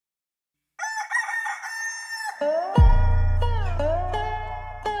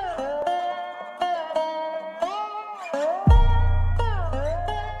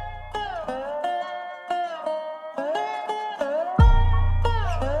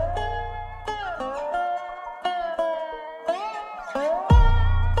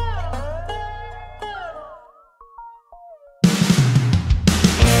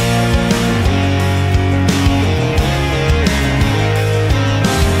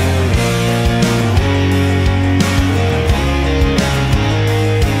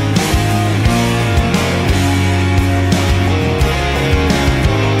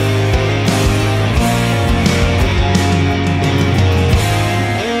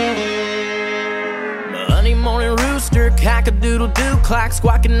Cock-a-doodle-doo, clock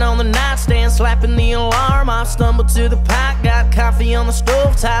squawking on the nightstand, slapping the alarm off, stumble to the pot, got coffee on the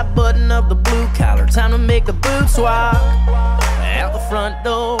stove top, button up the blue collar, time to make the boot swap, out the front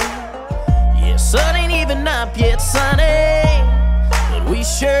door. Yeah, sun ain't even up yet, sunny, but we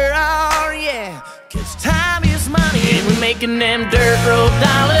sure are, yeah, 'cause time is money, and we're making them dirt road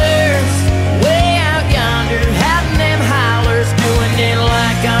dollars, way out yonder, having them hollers, doing it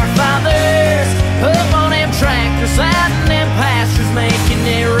like our fathers, up on them tractors, out in them pastures, making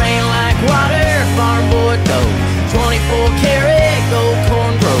it rain like water. Farm boy dough, 24 karat gold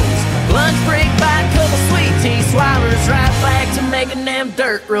corn grows. Lunch break, buy a couple sweet tea swallers, right back to making them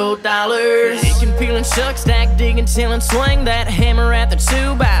dirt road dollars. Picking, peeling, shuck, stack, digging, tilling, swing that hammer at the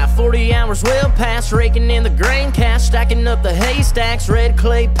 2x. 40 hours well past, raking in the grain cash, stacking up the haystacks, red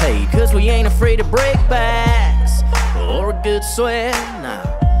clay paid, 'cause we ain't afraid to break backs or a good sweat. Nah,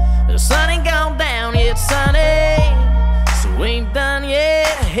 the sun ain't gone down yet, sunny, so we ain't done yet,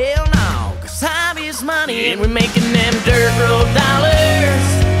 hell no, 'cause time is money, and we're making them dirt road dollars,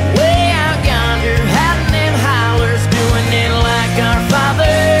 way out yonder, having them hollers, doing it like our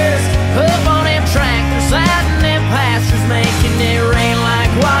fathers, up on them tractors, out in them pastures, making it rain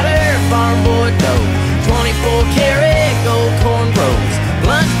like water. Farm boy dough, 24 karat gold corn grows.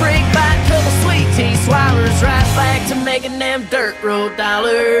 Lunch break, buy a couple sweet tea swallers, right back to making them dirt road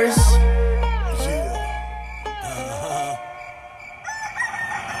dollars.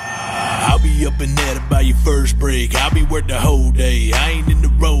 I'll be up and at it by your first break. I'll be working the whole day. I ain't in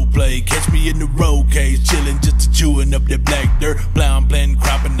the road play. Catch me in the road case, chillin' just a chewing up that black dirt. Plowing, planting,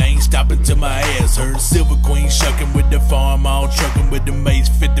 cropping, I ain't stopping till my ass hurts. Silver Queen shucking with the farm, all trucking with the mace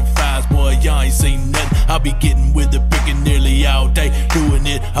 55s. Boy, y'all ain't seen nothing. I'll be getting with the picking nearly all day, doing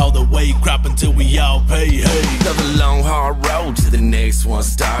it all the way, cropping till we all pay. Hey, another long hard road to the next one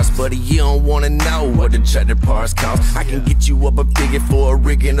starts, buddy. You don't wanna know what the tractor parts cost. I can get you up a figure for a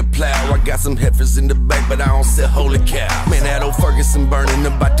rig and a plow. I got some heifers in the back, but I don't sell holy cow. Man, that old Ferguson burning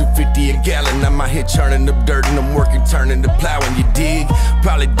about 250 a gallon. I'm out here churning up dirt and I'm working, turning the plow. And you dig?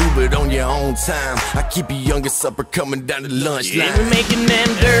 Probably do it on your own time. I keep your youngest supper coming down the lunch line. Yeah, we're making them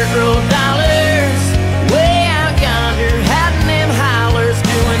dirt road dollars, way out yonder, having them hollers,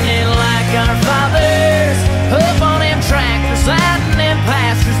 doing it like our fathers, up on them tractors, out in them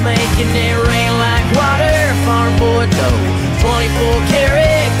pastures, making it rain like water. Farm boy dough, 24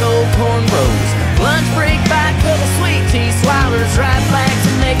 karat gold corn grows. Lunch break, buy a couple sweet tea swallers, right back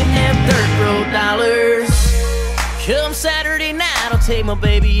to making them dirt road dollars. Come Saturday night, I'll take my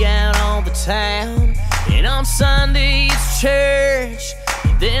baby out on the town, and on Sunday it's church,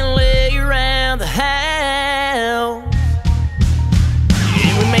 and then lay around the house.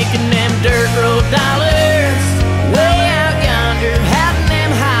 Yeah, we're making them dirt road dollars, way out yonder, having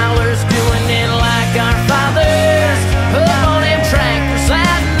them hollers, doing it like our fathers, up on them tractors,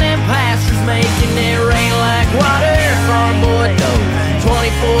 out in them pastures, making it rain like water. Farm boy dough,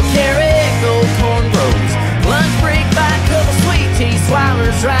 24 karat gold corn grows. Lunch break, buy a couple sweet tea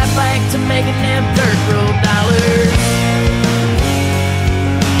swallers, right back to making them dirt road